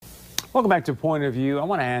Welcome back to Point of View. I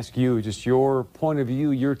want to ask you just your point of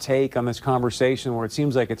view, your take on this conversation where it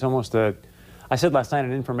seems like it's almost I said last night,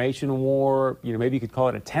 an information war. Maybe you could call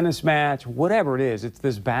it a tennis match, whatever it is. It's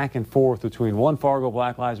this back and forth between One Fargo,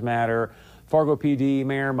 Black Lives Matter, Fargo PD,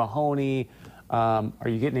 Mayor Mahoney. Are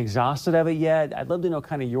you getting exhausted of it yet? I'd love to know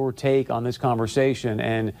kind of your take on this conversation.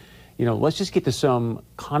 And, let's just get to some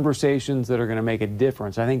conversations that are going to make a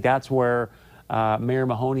difference. I think that's where Mayor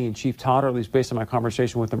Mahoney and Chief Todd, or at least based on my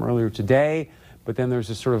conversation with them earlier today. But then there's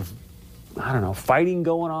this sort of, fighting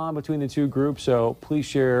going on between the two groups. So please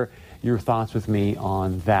share your thoughts with me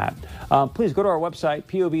on that. Please go to our website,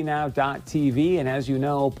 povnow.tv. And as you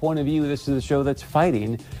know, Point of View, this is the show that's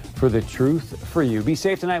fighting for the truth for you. Be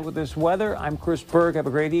safe tonight with this weather. I'm Chris Berg. Have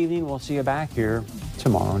a great evening. We'll see you back here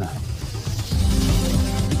tomorrow night.